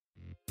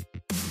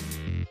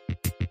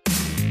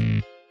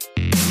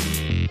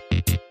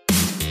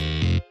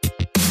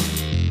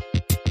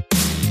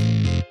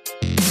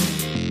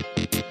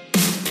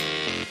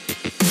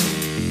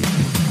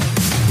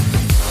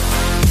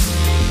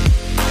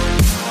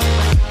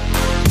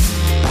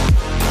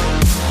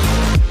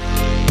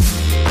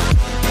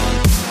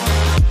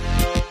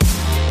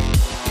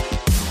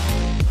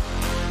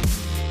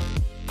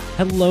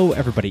Hello,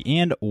 everybody,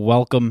 and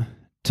welcome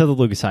to the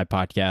Lucas High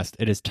Podcast.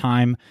 It is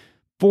time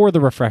for the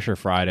Refresher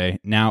Friday.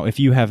 Now, if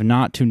you have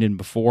not tuned in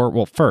before,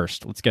 well,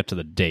 first, let's get to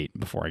the date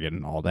before I get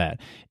into all that.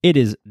 It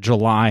is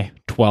July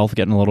 12th,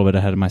 getting a little bit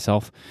ahead of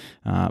myself,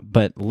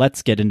 but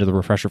let's get into the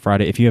Refresher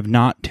Friday. If you have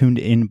not tuned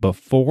in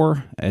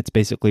before, it's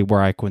basically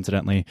where I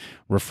coincidentally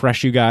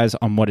refresh you guys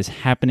on what is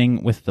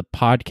happening with the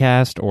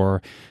podcast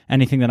or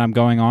anything that I'm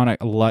going on. I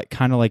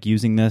kind of like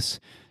using this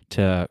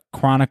to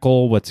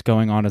chronicle what's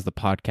going on as the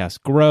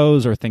podcast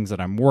grows, or things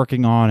that I'm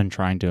working on and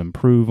trying to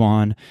improve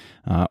on,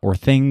 or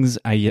things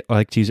I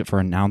like to use it for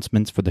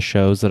announcements for the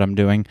shows that I'm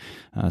doing.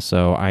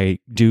 So I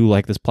do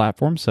like this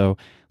platform, so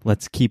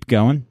let's keep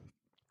going.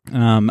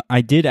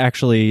 I did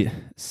actually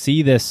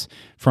see this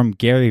from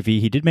Gary Vee.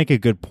 He did make a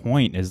good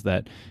point, is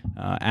that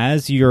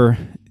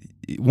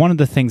one of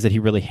the things that he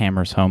really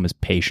hammers home is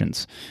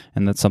patience,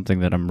 and that's something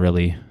that I'm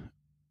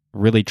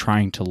really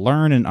trying to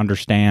learn and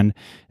understand,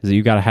 is that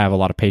you got to have a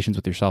lot of patience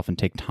with yourself and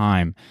take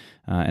time.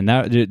 And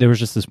that there was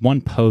just this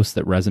one post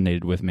that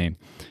resonated with me.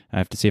 I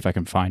have to see if I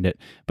can find it.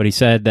 But he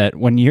said that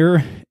when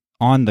you're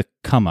on the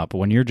come up,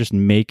 when you're just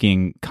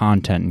making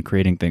content and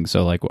creating things,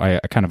 so like I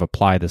kind of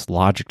apply this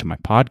logic to my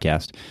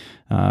podcast,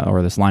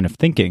 or this line of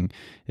thinking,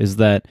 is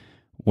that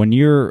when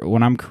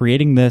I'm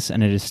creating this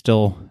and it is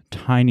still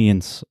tiny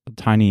and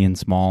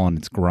small and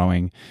it's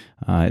growing,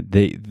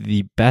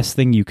 the best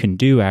thing you can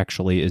do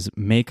actually is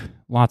make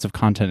lots of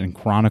content and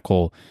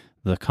chronicle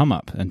the come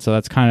up. And so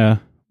that's kind of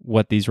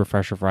what these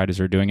Refresher Fridays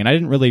are doing. And I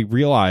didn't really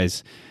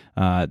realize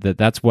that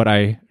that's what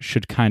I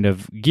should kind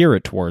of gear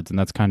it towards, and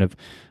that's kind of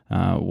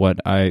what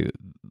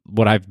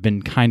I've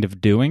been kind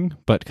of doing,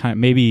 but kind of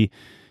maybe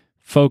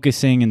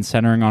focusing and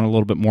centering on a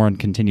little bit more and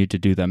continue to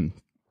do them.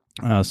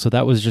 So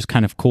that was just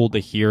kind of cool to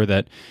hear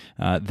that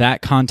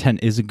that content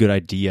is a good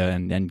idea,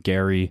 and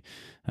Gary,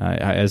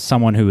 as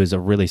someone who is a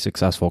really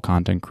successful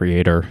content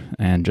creator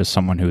and just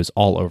someone who is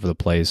all over the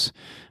place,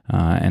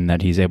 and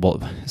that he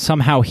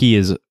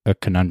is a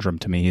conundrum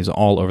to me. He's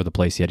all over the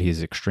place, yet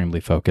he's extremely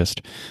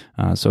focused.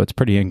 So it's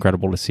pretty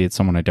incredible to see. It's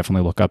someone I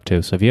definitely look up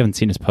to. So if you haven't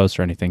seen his posts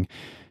or anything,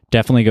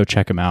 definitely go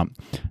check him out.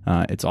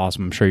 It's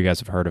awesome. I'm sure you guys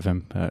have heard of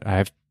him. I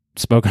have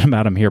spoken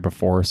about him here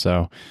before,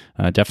 so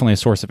definitely a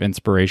source of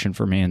inspiration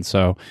for me. And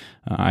so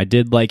I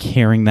did like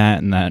hearing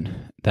that, and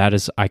that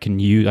is I can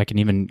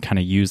even kind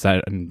of use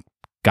that and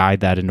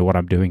guide that into what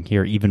I'm doing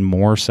here, even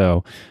more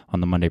so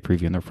on the Monday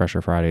preview and the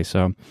Refresher Friday.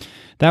 So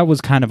that was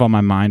kind of on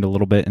my mind a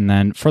little bit. And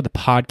then for the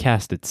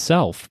podcast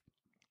itself,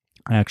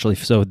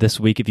 so this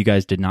week, if you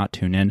guys did not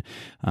tune in,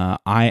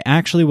 I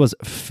actually was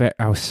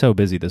so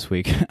busy this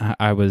week.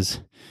 I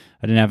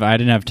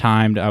didn't have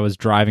time. I was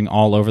driving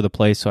all over the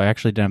place, so I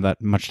actually didn't have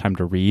that much time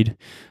to read.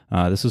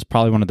 This was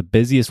probably one of the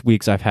busiest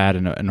weeks I've had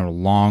in a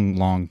long,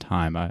 long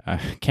time. I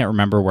can't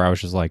remember where I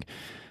was just like,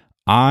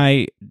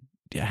 I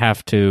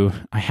have to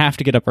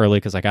get up early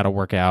because I got to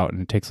work out,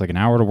 and it takes like an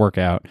hour to work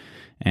out,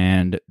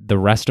 and the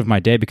rest of my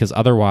day, because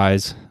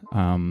otherwise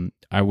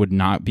I would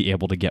not be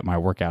able to get my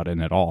workout in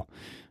at all.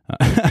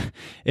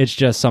 It's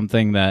just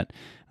something that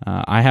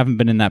I haven't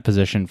been in that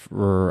position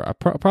for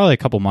probably a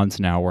couple months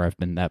now, where I've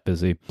been that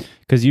busy.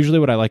 Because usually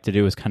what I like to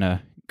do is kind of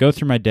go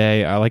through my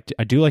day. I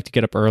do like to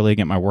get up early,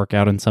 get my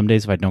workout in. Some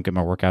days if I don't get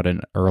my workout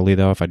in early,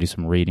 though, if I do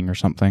some reading or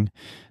something,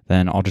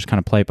 then I'll just kind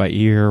of play it by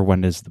ear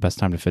when is the best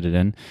time to fit it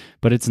in.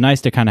 But it's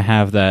nice to kind of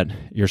have that.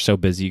 You're so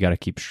busy, you got to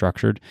keep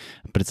structured.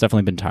 But it's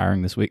definitely been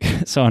tiring this week.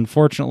 So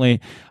unfortunately,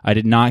 I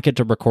did not get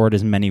to record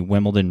as many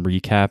Wimbledon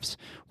recaps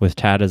with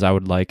Tad as I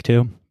would like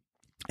to.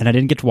 And I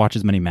didn't get to watch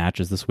as many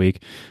matches this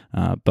week,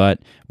 but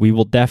we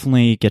will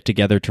definitely get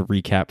together to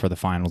recap for the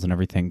finals and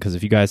everything, because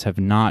if you guys have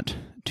not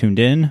tuned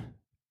in,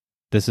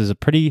 this is a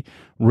pretty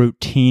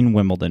routine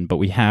Wimbledon, but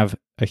we have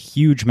a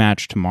huge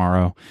match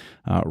tomorrow,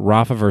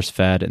 Rafa versus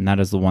Fed, and that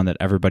is the one that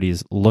everybody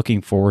is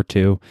looking forward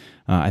to.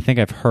 I think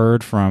I've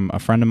heard from a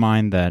friend of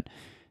mine that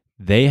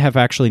they have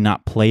actually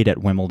not played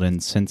at Wimbledon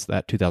since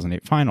that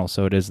 2008 final,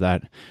 so it is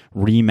that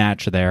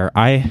rematch there.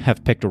 I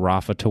have picked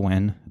Rafa to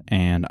win,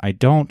 and I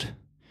don't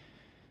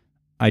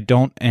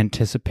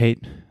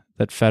anticipate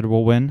that Fed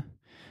will win,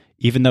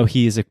 even though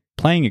he is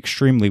playing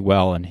extremely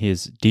well, and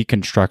his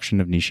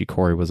deconstruction of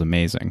Nishikori was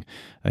amazing.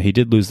 He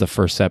did lose the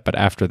first set, but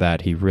after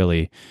that, he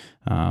really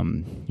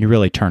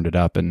turned it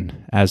up.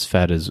 And as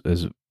Fed is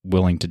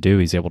willing to do,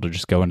 he's able to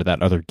just go into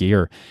that other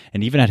gear.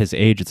 And even at his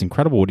age, it's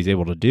incredible what he's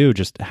able to do.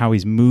 Just how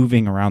he's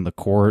moving around the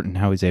court, and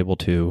how he's able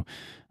to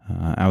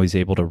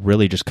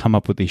really just come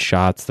up with these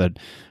shots that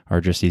are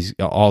just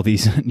all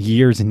these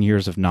years and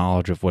years of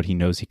knowledge of what he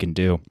knows he can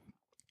do.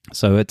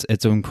 So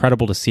it's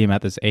incredible to see him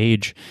at this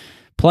age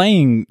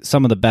playing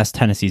some of the best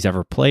tennis he's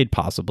ever played,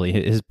 possibly.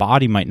 His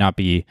body might not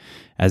be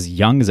as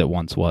young as it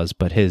once was,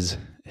 but his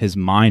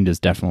mind is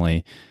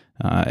definitely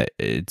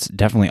it's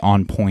definitely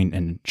on point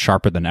and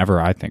sharper than ever,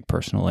 I think,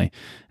 personally.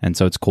 And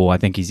so it's cool. I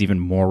think he's even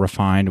more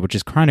refined, which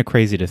is kind of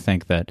crazy to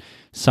think that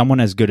someone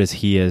as good as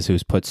he is,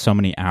 who's put so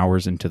many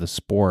hours into the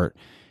sport,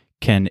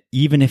 can,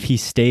 even if he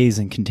stays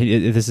and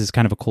continue, this is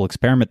kind of a cool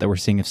experiment that we're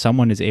seeing. If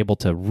someone is able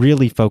to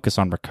really focus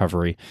on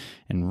recovery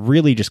and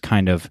really just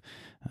kind of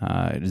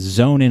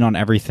zone in on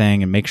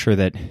everything and make sure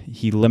that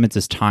he limits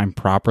his time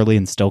properly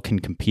and still can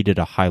compete at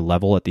a high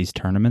level at these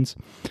tournaments.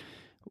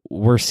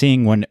 We're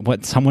seeing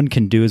what someone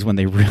can do is when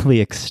they really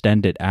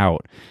extend it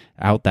out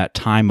that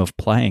time of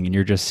playing, and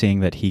you're just seeing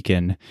that he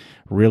can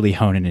really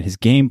hone in his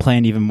game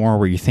plan even more,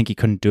 where you think he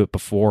couldn't do it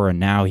before, and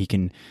now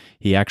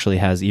he actually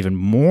has even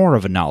more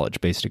of a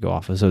knowledge base to go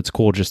off of. So it's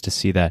cool just to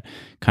see that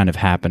kind of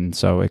happen.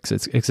 So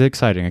it's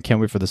exciting. I can't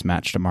wait for this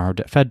match tomorrow.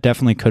 Fed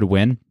definitely could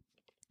win.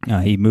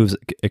 He moves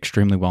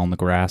extremely well in the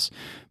grass,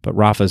 but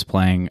Rafa is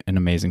playing an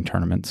amazing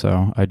tournament.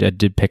 So I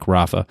did pick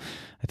Rafa.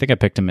 I think I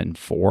picked him in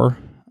 4.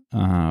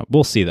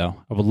 We'll see, though.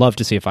 I would love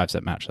to see a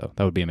 5-set match, though.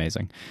 That would be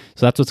amazing.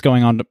 So that's what's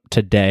going on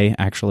today,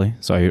 actually.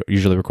 So I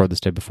usually record this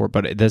day before,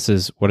 but this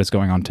is what is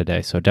going on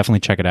today. So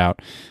definitely check it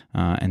out.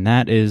 And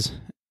that is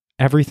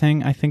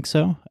everything, I think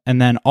so.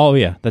 And then,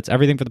 that's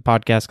everything for the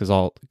podcast, because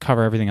I'll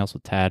cover everything else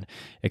with Tad,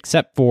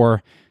 except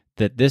for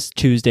that this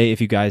Tuesday,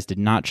 if you guys did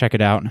not check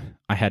it out,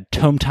 I had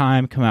Tome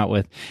Time come out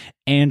with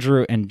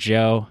Andrew and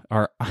Joe,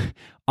 or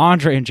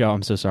Andre and Joe.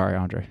 I'm so sorry,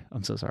 Andre.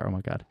 I'm so sorry. Oh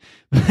my God.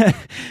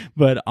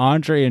 But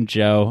Andre and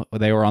Joe,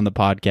 they were on the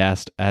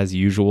podcast as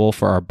usual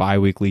for our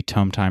bi-weekly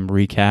Tome Time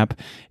recap.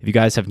 If you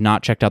guys have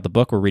not checked out the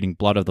book, we're reading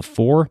Blood of the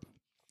Four.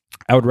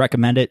 I would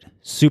recommend it.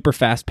 Super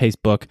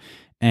fast-paced book.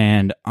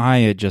 And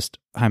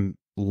I'm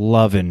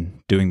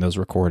loving doing those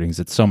recordings.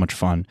 It's so much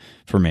fun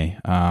for me.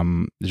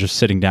 Just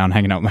sitting down,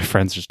 hanging out with my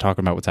friends, just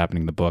talking about what's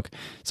happening in the book.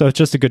 So it's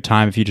just a good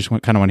time if you just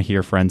kind of want to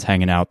hear friends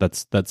hanging out.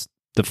 That's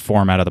the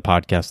format of the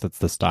podcast. That's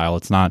the style.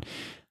 It's not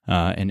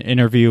an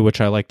interview,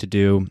 which I like to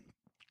do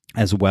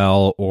as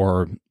well,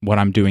 or what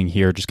I'm doing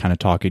here, just kind of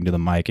talking to the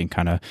mic and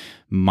kind of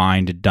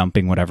mind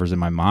dumping whatever's in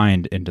my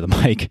mind into the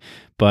mic.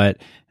 But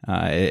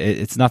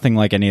it's nothing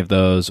like any of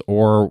those.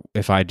 Or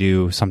if I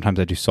do, sometimes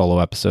I do solo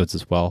episodes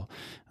as well.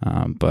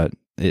 But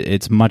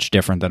it's much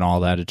different than all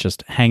that. It's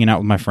just hanging out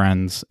with my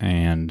friends,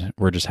 and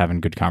we're just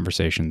having good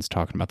conversations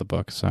talking about the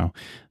book. So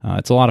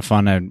it's a lot of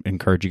fun. I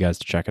encourage you guys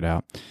to check it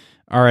out.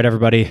 All right,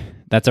 everybody.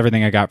 That's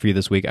everything I got for you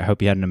this week. I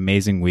hope you had an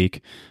amazing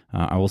week.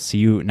 I will see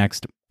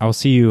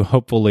you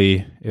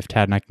hopefully, if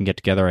Tad and I can get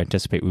together. I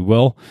anticipate we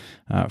will,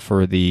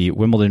 for the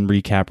Wimbledon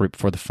recap right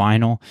before the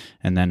final.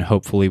 And then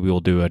hopefully we will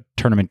do a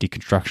tournament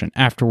deconstruction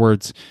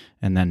afterwards,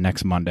 and then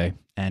next Monday.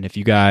 And if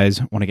you guys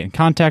want to get in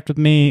contact with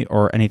me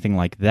or anything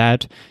like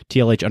that,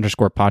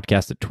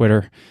 TLH_podcast at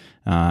Twitter,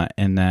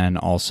 and then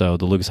also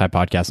the Lucas High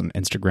Podcast on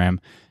Instagram.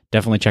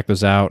 Definitely check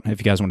those out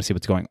if you guys want to see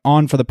what's going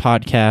on for the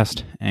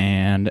podcast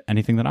and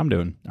anything that I'm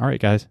doing. All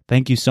right, guys.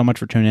 Thank you so much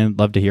for tuning in.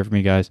 Love to hear from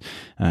you guys.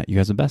 You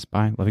guys are the best.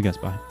 Bye. Love you guys.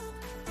 Bye.